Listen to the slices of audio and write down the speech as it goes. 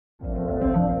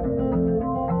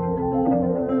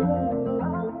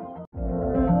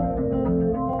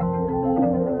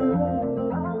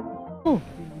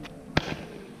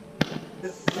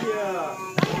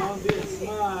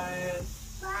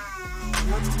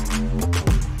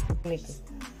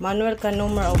Manuel ka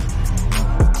numero.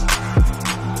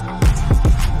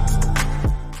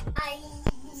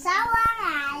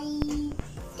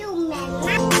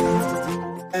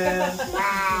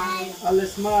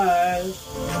 Alles mal.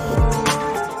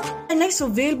 Next to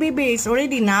Vil, baby. It's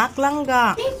already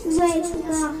naklangga.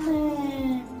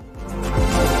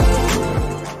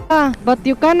 But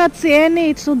you cannot see any.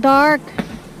 It's so dark.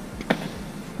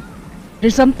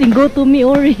 There's something go to me,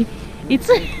 Ori. It's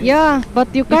yeah,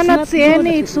 but you cannot see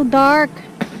any. It's so dark.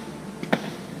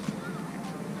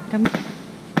 Come.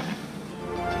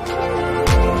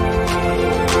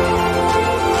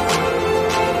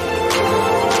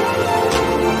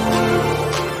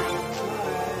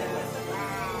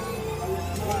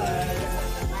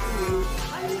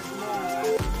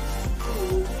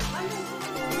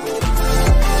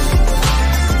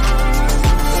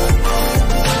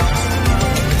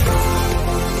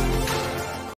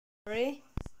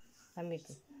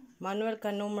 Manuel ka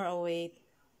numero 8.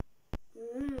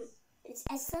 It's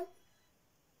Essen.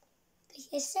 Is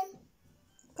Essen?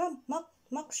 Kom,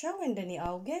 mag schauen denn die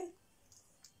Augen?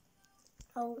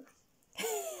 Oh.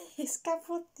 Ist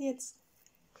kaputt jetzt.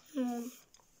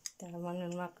 Der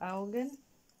Manuel mag Augen.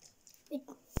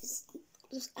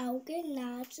 Das Auge,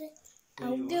 Nase,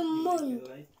 Auge, Mund.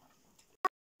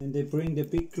 And they bring the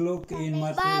big clock in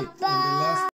Madrid. And the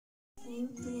last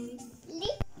blink, blink,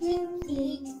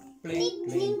 blink.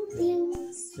 Taking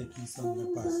on the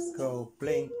bus. Go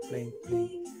blink, blink,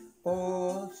 blink.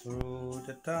 All through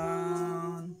the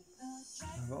town.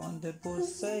 On the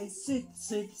bus say sit,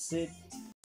 sit, sit.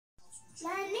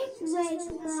 Maar niks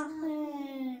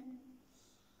wegmachen.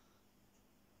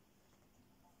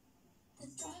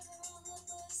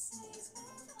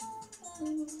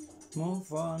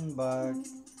 Move on back,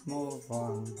 move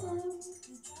on back.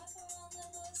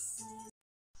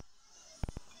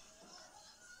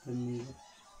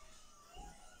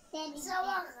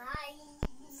 Sauerei,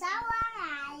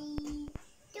 Sauerei,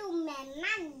 du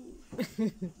Mann.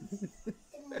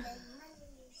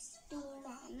 Du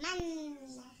Mann,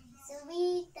 so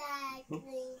wie da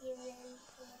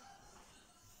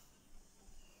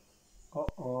Oh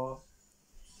oh.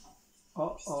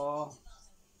 Oh oh.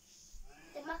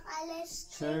 Der macht alles.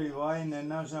 Cherry wine and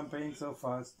now champagne so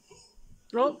fast.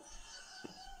 Oh.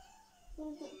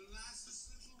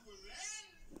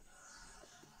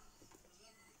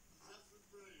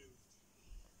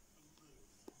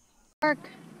 Dark.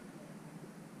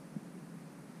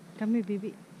 Come here,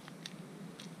 baby.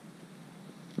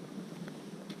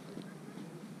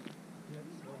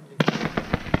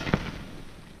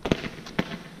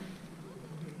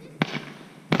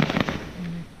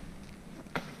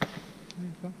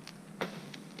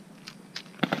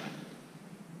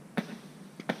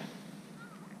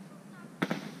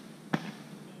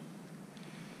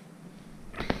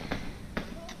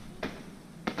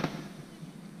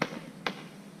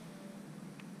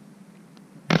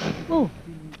 Oh.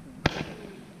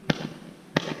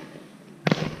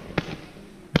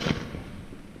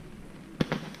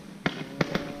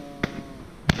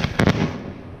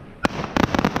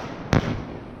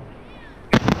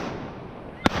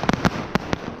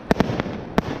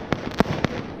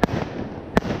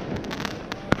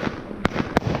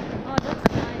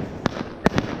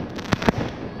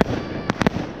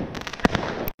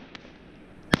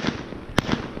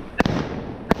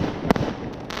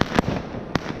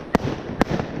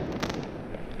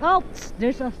 Oh,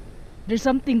 there's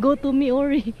something go to me,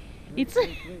 Ori. It's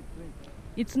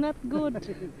not good.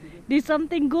 There's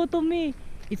something go to me.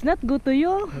 It's not good to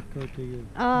you. Not go to you.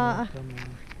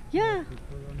 Yeah.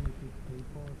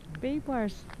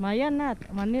 Papers. Maya not.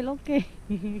 Manil okay.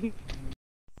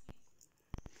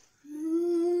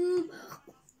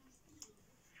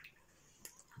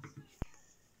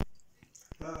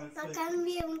 Da können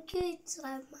wir einen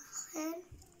Kühlschrank machen.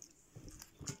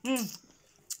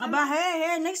 Aba,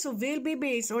 hey, next to Vil,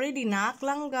 baby. It's already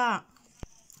naklangga.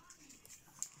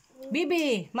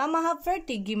 Bibi, Mama hat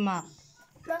fertig gemacht.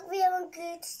 Machen wir einen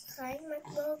Kühlschrank mit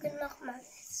morgen nochmal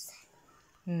essen.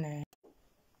 Nee.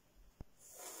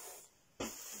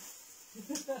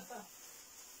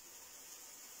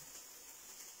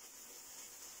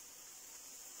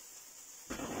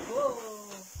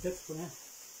 Jetzt, ne?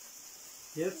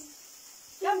 Jetzt?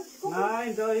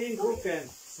 Nein, dahin gucken.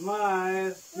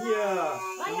 Smile. Hier.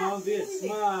 Come on,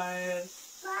 smile.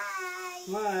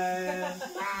 Smile.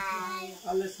 Bye.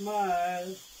 Alles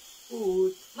smile.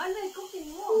 Gut. Manuel,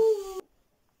 gucken mo.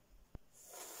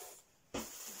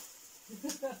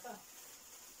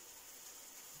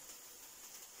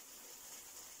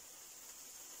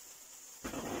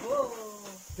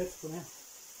 Jetzt, ne?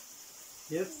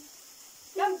 Jetzt.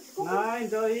 Nein,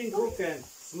 dahin gucken.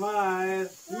 Smile.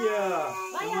 Hier.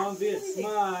 Come on, Bild.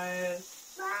 Smile.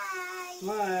 Bye.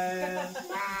 Smile.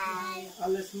 Bye.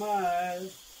 Alle smile.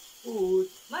 Gut.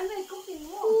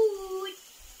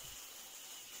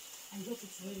 Gut.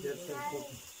 Jetzt dann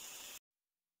gucken.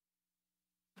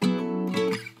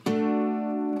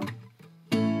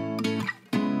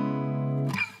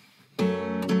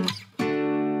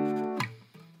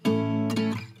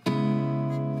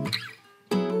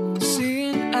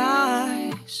 Seeing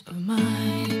eyes of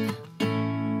mine,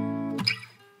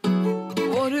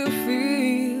 what do you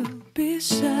feel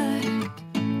beside?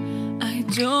 I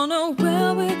don't know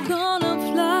where we're gonna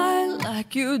fly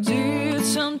like you did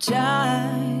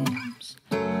sometimes.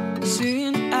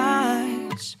 Seeing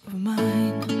eyes of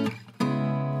mine,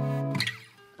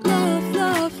 love,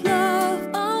 love, love,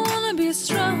 I wanna be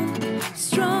strong,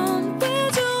 strong.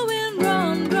 We're doing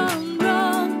wrong, wrong,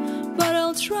 wrong, but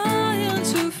I'll try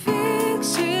to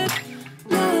fix it.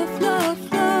 Love,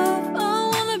 love, love, I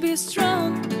wanna be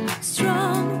strong,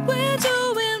 strong. We're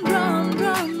doing wrong,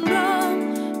 wrong,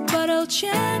 wrong, but I'll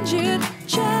change it,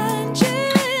 change it.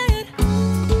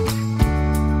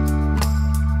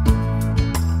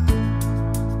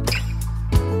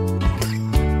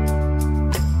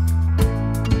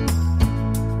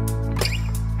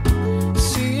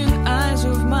 Seeing eyes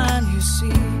of mine, you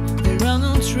see, there are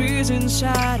no trees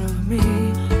inside of me.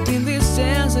 In this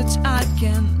desert, I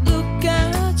can look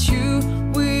at you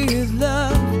with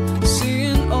love.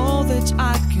 Seeing all that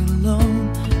I can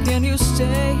learn, can you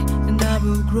stay and I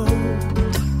will grow?